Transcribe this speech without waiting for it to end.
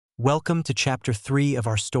Welcome to Chapter 3 of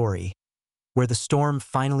our story, where the storm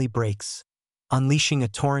finally breaks, unleashing a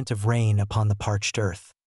torrent of rain upon the parched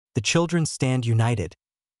earth. The children stand united,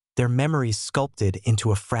 their memories sculpted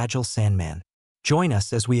into a fragile Sandman. Join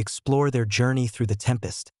us as we explore their journey through the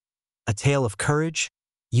tempest, a tale of courage,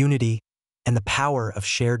 unity, and the power of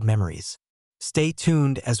shared memories. Stay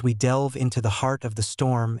tuned as we delve into the heart of the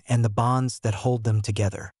storm and the bonds that hold them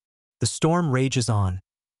together. The storm rages on,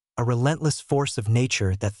 a relentless force of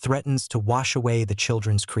nature that threatens to wash away the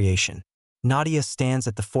children's creation. Nadia stands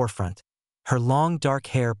at the forefront, her long dark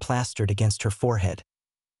hair plastered against her forehead,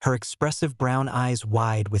 her expressive brown eyes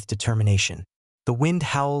wide with determination. The wind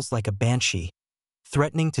howls like a banshee,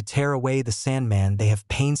 threatening to tear away the Sandman they have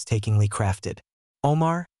painstakingly crafted.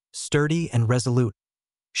 Omar, sturdy and resolute,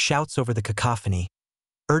 shouts over the cacophony,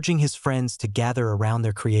 urging his friends to gather around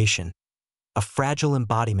their creation, a fragile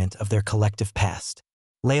embodiment of their collective past.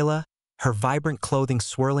 Layla, her vibrant clothing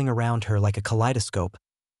swirling around her like a kaleidoscope,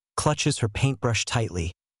 clutches her paintbrush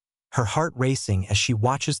tightly, her heart racing as she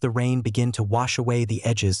watches the rain begin to wash away the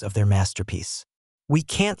edges of their masterpiece. "We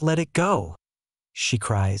can't let it go," she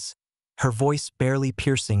cries, her voice barely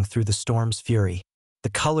piercing through the storm's fury.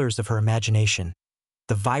 The colors of her imagination,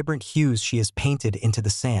 the vibrant hues she has painted into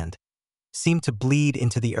the sand, seem to bleed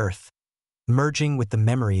into the earth, merging with the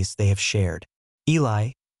memories they have shared.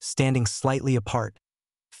 Eli, standing slightly apart,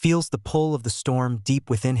 feels the pull of the storm deep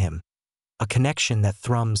within him, a connection that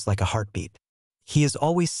thrums like a heartbeat. He has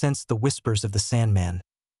always sensed the whispers of the Sandman,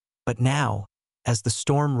 but now, as the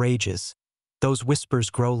storm rages, those whispers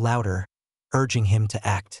grow louder, urging him to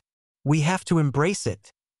act. "We have to embrace it,"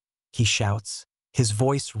 he shouts, his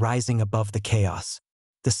voice rising above the chaos.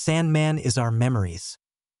 "The Sandman is our memories.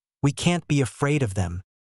 We can't be afraid of them."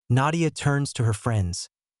 Nadia turns to her friends,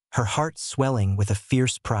 her heart swelling with a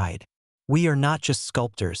fierce pride. "We are not just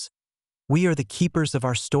sculptors. We are the keepers of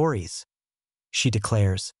our stories," she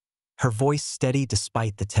declares, her voice steady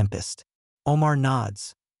despite the tempest. Omar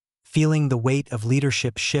nods, feeling the weight of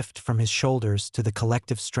leadership shift from his shoulders to the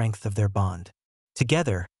collective strength of their bond.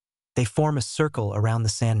 Together, they form a circle around the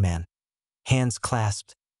Sandman, hands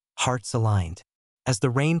clasped, hearts aligned. As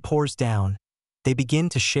the rain pours down, they begin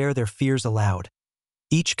to share their fears aloud,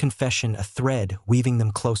 each confession a thread weaving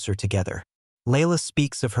them closer together. Layla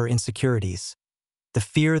speaks of her insecurities, the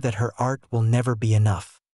fear that her art will never be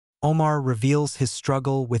enough. Omar reveals his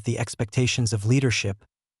struggle with the expectations of leadership,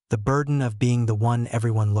 the burden of being the one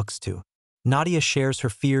everyone looks to. Nadia shares her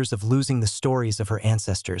fears of losing the stories of her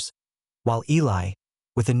ancestors, while Eli,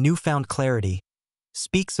 with a newfound clarity,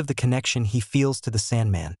 speaks of the connection he feels to the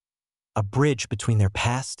Sandman, a bridge between their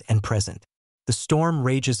past and present. The storm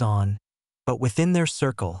rages on, but within their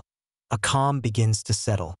circle, a calm begins to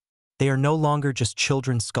settle. They are no longer just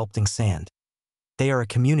children sculpting sand. They are a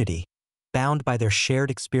community, bound by their shared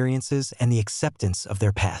experiences and the acceptance of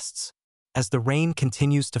their pasts. As the rain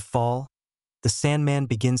continues to fall, the Sandman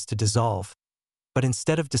begins to dissolve, but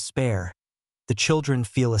instead of despair, the children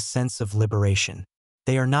feel a sense of liberation.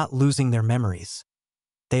 They are not losing their memories.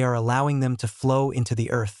 They are allowing them to flow into the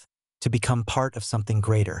earth, to become part of something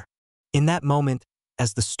greater. In that moment,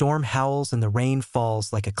 as the storm howls and the rain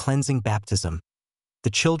falls like a cleansing baptism, the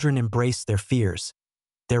children embrace their fears,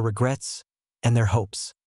 their regrets, and their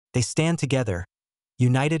hopes. They stand together,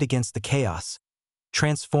 united against the chaos,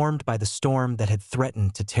 transformed by the storm that had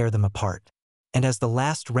threatened to tear them apart. And as the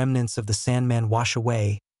last remnants of the Sandman wash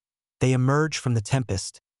away, they emerge from the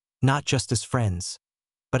tempest, not just as friends,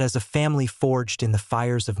 but as a family forged in the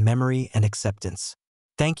fires of memory and acceptance.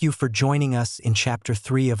 Thank you for joining us in Chapter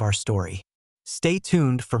 3 of our story. Stay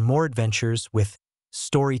tuned for more adventures with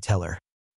Storyteller.